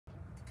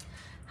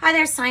Hi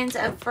there, signs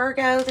of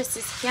Virgo. This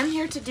is Kim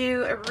here to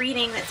do a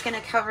reading that's going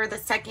to cover the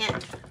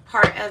second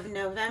part of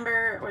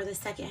November, or the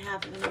second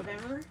half of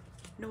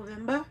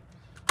November.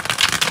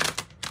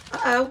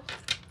 Uh-oh.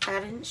 I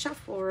didn't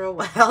shuffle real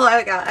well.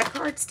 I got a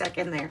card stuck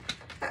in there.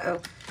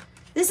 Uh-oh.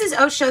 This is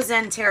Osho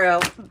Zen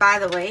Tarot, by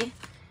the way.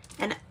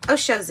 And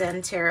Osho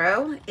Zen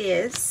Tarot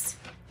is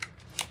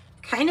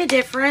kind of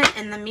different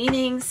in the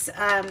meanings,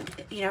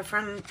 you know,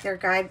 from their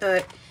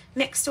guidebook.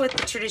 Mixed with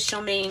the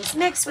traditional meanings,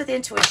 mixed with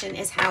intuition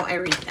is how I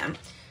read them.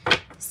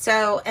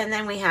 So, and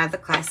then we have the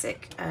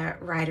classic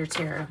Rider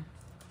Tarot.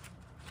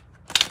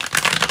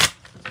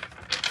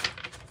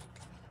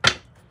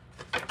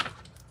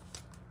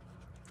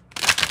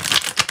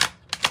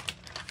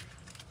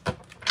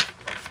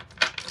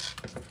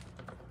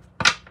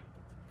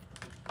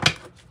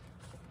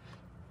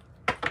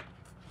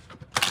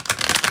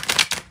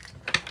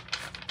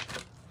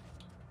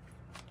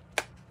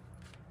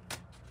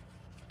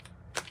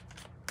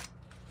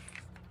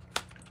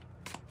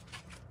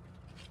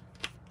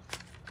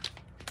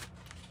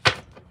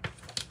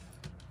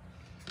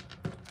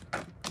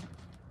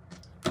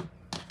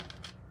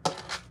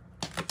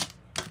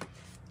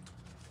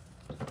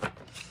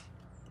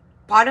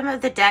 Bottom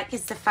of the deck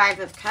is the Five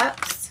of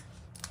Cups.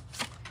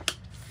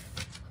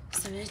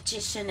 The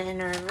Magician in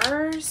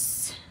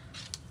reverse.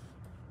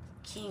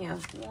 King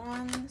of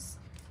Wands.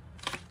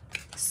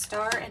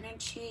 Star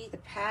energy, the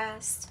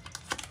past.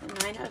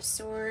 The Nine of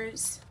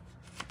Swords.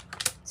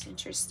 It's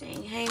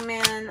interesting.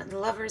 Hangman, the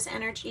Lover's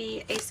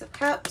energy. Ace of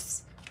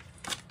Cups.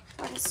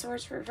 Five of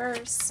Swords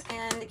reverse.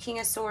 And the King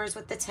of Swords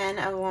with the Ten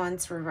of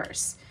Wands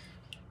reverse.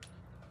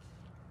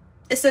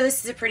 So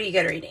this is a pretty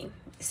good reading.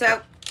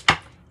 So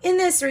in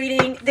this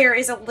reading, there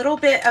is a little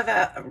bit of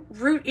a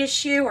root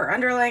issue or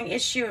underlying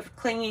issue of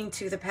clinging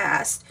to the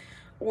past,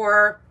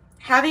 or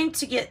having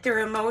to get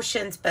through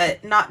emotions,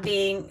 but not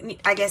being,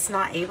 I guess,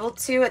 not able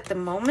to at the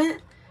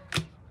moment.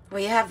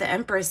 We have the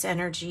Empress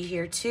energy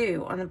here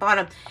too on the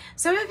bottom.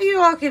 Some of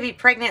you all could be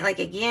pregnant, like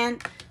again,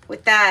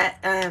 with that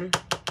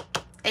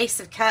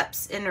Ace of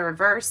Cups in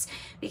reverse,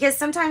 because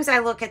sometimes I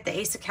look at the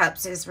Ace of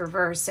Cups as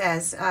reverse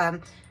as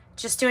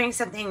just doing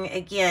something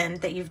again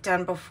that you've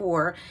done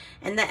before.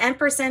 And the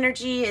Empress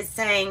energy is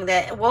saying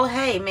that, well,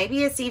 hey,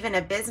 maybe it's even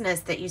a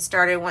business that you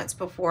started once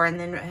before and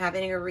then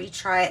having a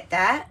retry at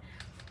that.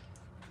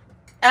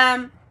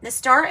 The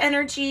Star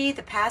energy,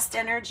 the past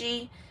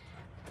energy,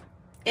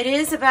 it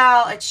is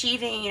about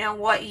achieving, you know,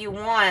 what you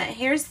want.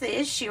 Here's the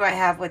issue I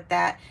have with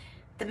that.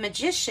 The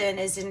Magician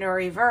is in a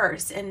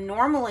reverse, and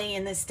normally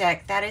in this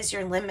deck, that is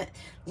your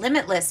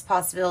limitless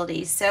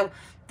possibilities. So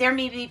there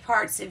may be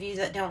parts of you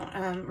that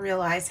don't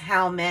realize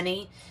how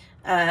many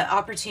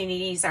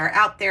opportunities are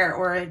out there,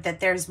 or that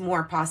there's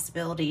more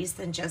possibilities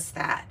than just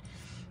that.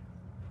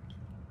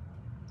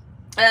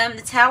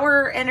 The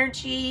Tower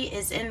energy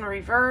is in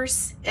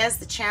reverse as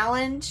the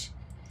challenge.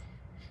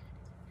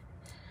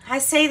 I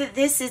say that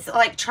this is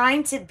like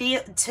trying to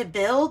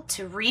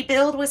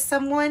rebuild with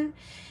someone.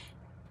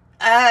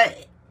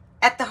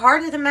 At the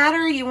heart of the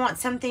matter, you want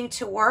something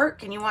to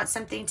work and you want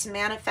something to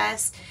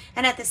manifest.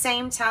 And at the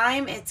same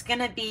time, it's going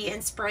to be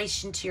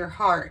inspiration to your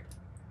heart.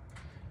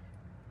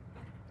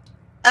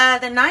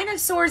 The Nine of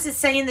Swords is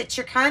saying that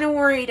you're kind of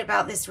worried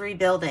about this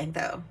rebuilding,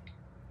 though.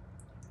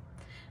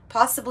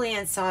 Possibly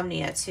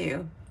insomnia,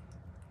 too.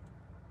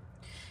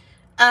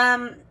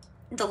 The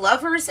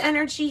Lover's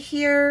energy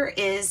here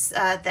is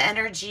the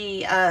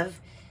energy of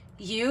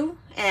you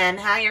and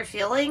how you're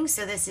feeling.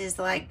 So this is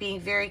like being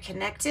very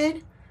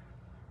connected.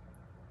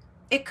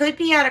 It could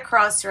be at a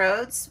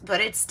crossroads,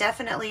 but it's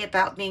definitely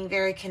about being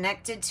very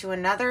connected to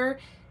another,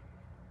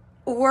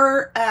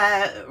 or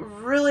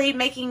really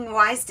making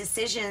wise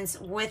decisions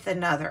with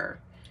another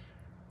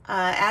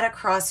at a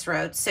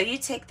crossroads. So you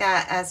take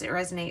that as it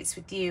resonates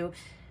with you.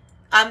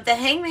 The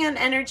Hangman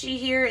energy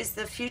here is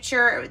the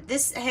future.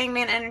 This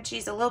Hangman energy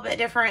is a little bit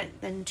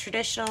different than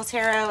traditional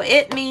tarot.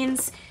 It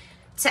means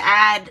to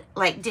add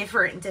like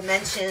different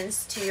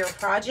dimensions to your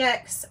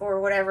projects or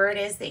whatever it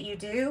is that you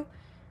do.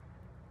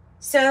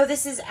 So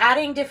this is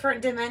adding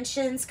different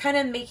dimensions, kind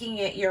of making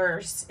it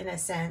yours in a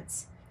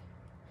sense.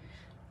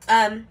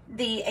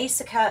 The Ace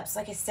of Cups,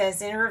 like it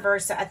says, in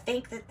reverse. I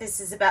think that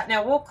this is about,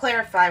 now we'll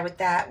clarify with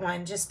that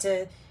one just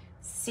to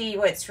see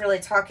what it's really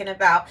talking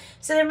about.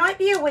 So there might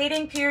be a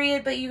waiting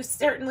period, but you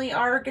certainly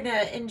are going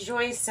to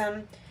enjoy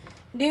some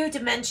new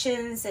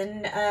dimensions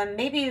and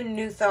maybe a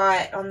new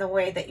thought on the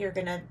way that you're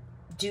going to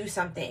do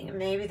something.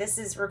 Maybe this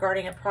is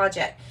regarding a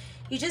project.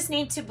 You just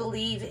need to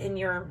believe in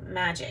your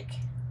magic.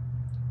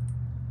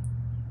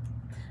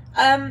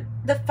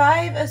 The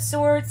Five of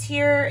Swords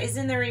here is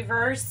in the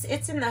reverse.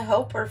 It's in the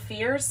hope or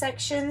fear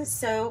section.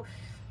 So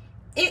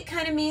it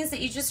kind of means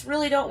that you just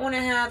really don't want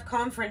to have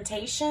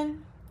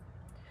confrontation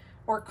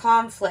or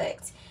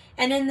conflict.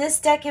 And in this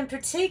deck in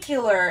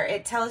particular,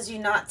 it tells you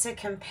not to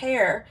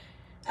compare.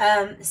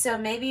 So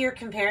maybe you're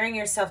comparing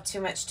yourself too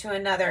much to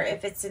another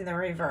if it's in the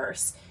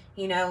reverse.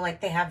 You know,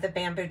 like they have the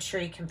bamboo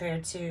tree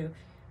compared to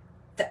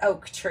the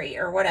oak tree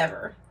or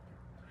whatever.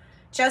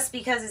 Just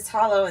because it's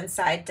hollow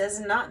inside does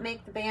not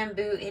make the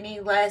bamboo any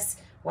less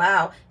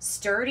Wow,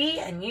 sturdy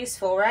and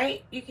useful,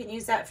 right? You can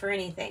use that for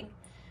anything.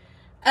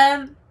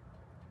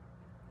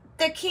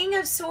 The King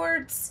of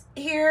Swords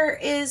here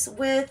is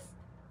with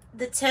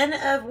the 10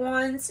 of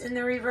Wands in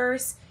the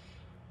reverse.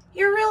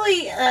 You're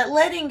really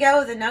letting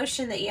go of the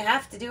notion that you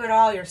have to do it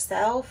all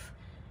yourself.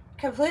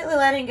 Completely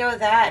letting go of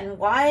that. And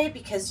why?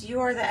 Because you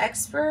are the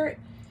expert.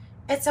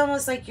 It's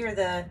almost like you're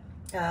the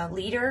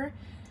leader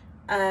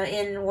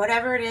in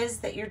whatever it is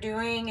that you're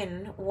doing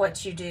and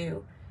what you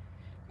do.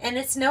 And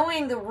it's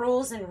knowing the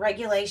rules and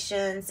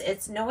regulations.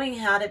 It's knowing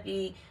how to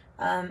be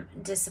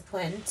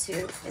disciplined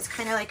too. It's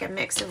kind of like a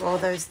mix of all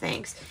those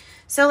things.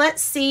 So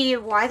let's see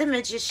why the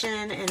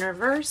Magician in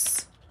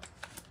reverse.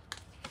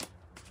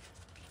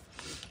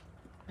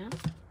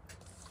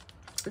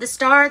 The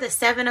Star, the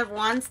 7 of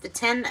Wands, the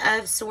 10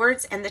 of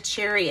Swords, and the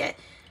Chariot.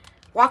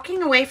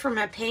 Walking away from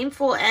a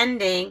painful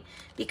ending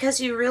because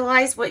you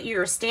realize what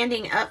you're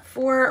standing up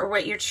for or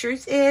what your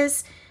truth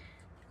is.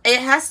 It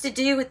has to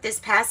do with this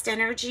past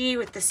energy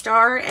with the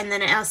Star, and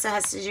then it also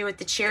has to do with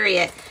the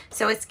Chariot.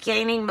 So it's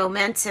gaining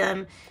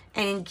momentum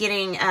and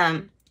getting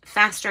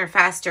faster and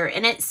faster.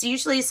 And it's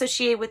usually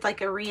associated with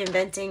like a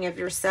reinventing of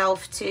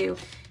yourself too,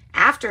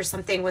 after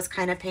something was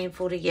kind of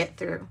painful to get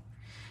through.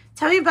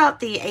 Tell me about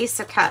the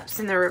Ace of Cups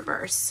in the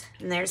reverse.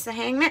 And there's the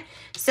Hangman.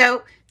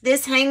 So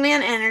this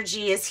Hangman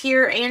energy is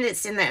here and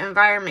it's in the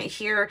environment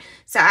here.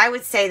 So I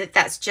would say that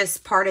that's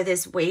just part of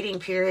this waiting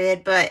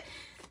period, but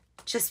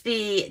just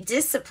be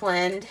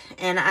disciplined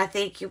and I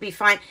think you'll be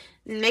fine.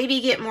 Maybe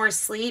get more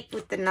sleep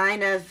with the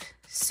 9 of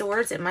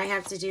Swords. It might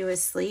have to do with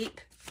sleep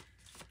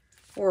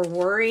or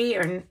worry,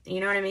 or you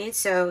know what I mean?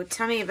 So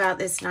tell me about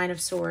this 9 of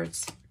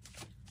Swords.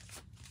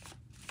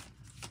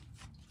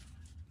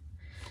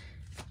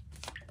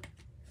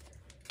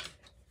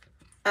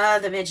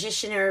 The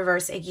Magician in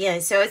reverse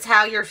again. So it's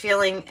how you're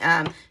feeling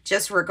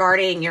just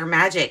regarding your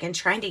magic and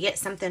trying to get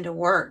something to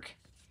work.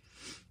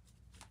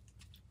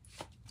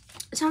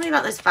 Tell me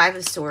about this 5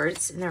 of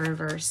Swords in the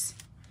reverse.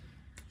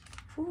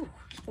 Ooh.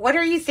 What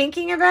are you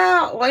thinking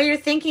about? Well, you're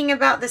thinking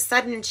about the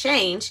sudden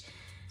change.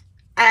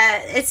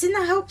 It's in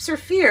the hopes or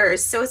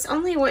fears. So it's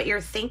only what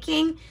you're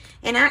thinking.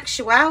 In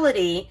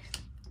actuality,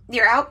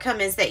 your outcome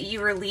is that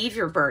you relieve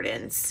your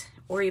burdens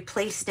or you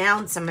place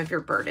down some of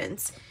your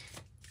burdens.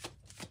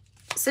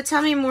 So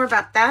tell me more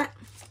about that.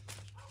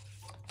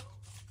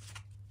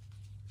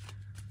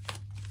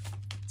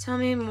 Tell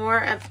me more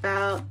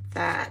about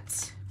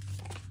that.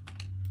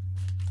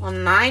 Well,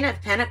 9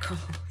 of Pentacles.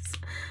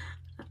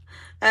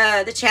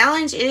 The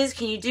challenge is,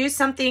 can you do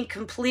something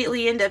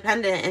completely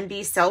independent and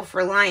be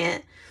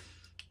self-reliant?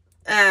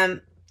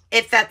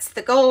 If that's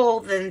the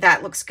goal, then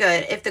that looks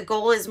good. If the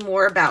goal is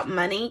more about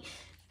money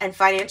and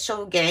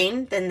financial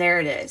gain, then there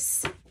it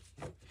is.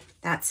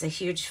 That's a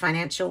huge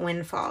financial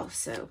windfall.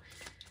 So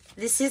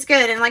this is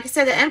good. And like I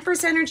said, the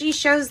Empress energy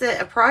shows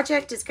that a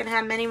project is going to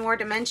have many more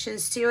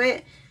dimensions to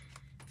it.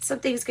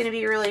 Something's going to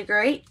be really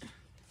great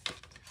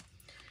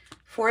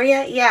for you.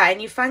 Yeah,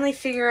 and you finally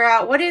figure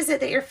out what is it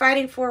that you're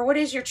fighting for, what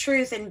is your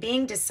truth, and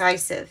being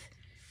decisive.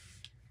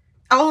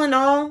 All in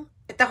all,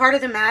 at the heart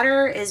of the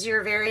matter is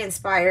you're very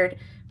inspired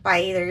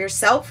by either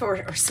yourself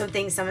or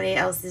something somebody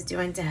else is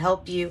doing to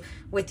help you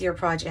with your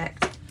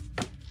project.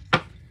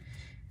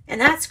 And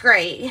that's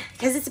great,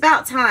 because it's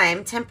about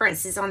time.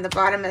 Temperance is on the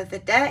bottom of the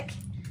deck.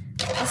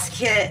 Let's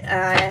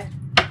get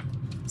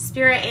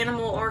Spirit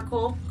Animal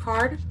Oracle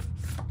card.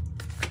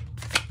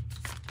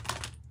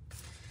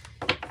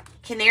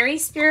 Canary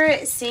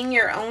Spirit, sing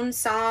your own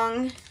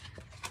song.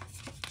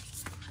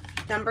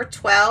 Number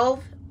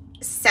 12.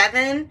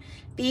 7.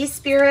 Bee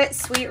Spirit,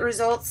 sweet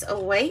results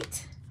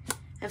await.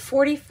 And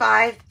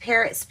 45.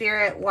 Parrot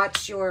Spirit,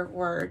 watch your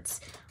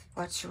words.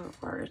 Watch your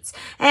words.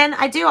 And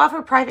I do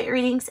offer private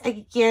readings.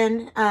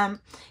 Again,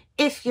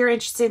 if you're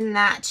interested in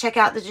that, check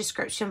out the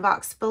description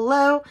box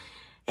below.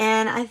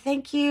 And I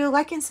thank you.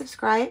 Like and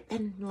subscribe,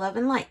 and love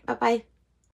and light. Bye-bye.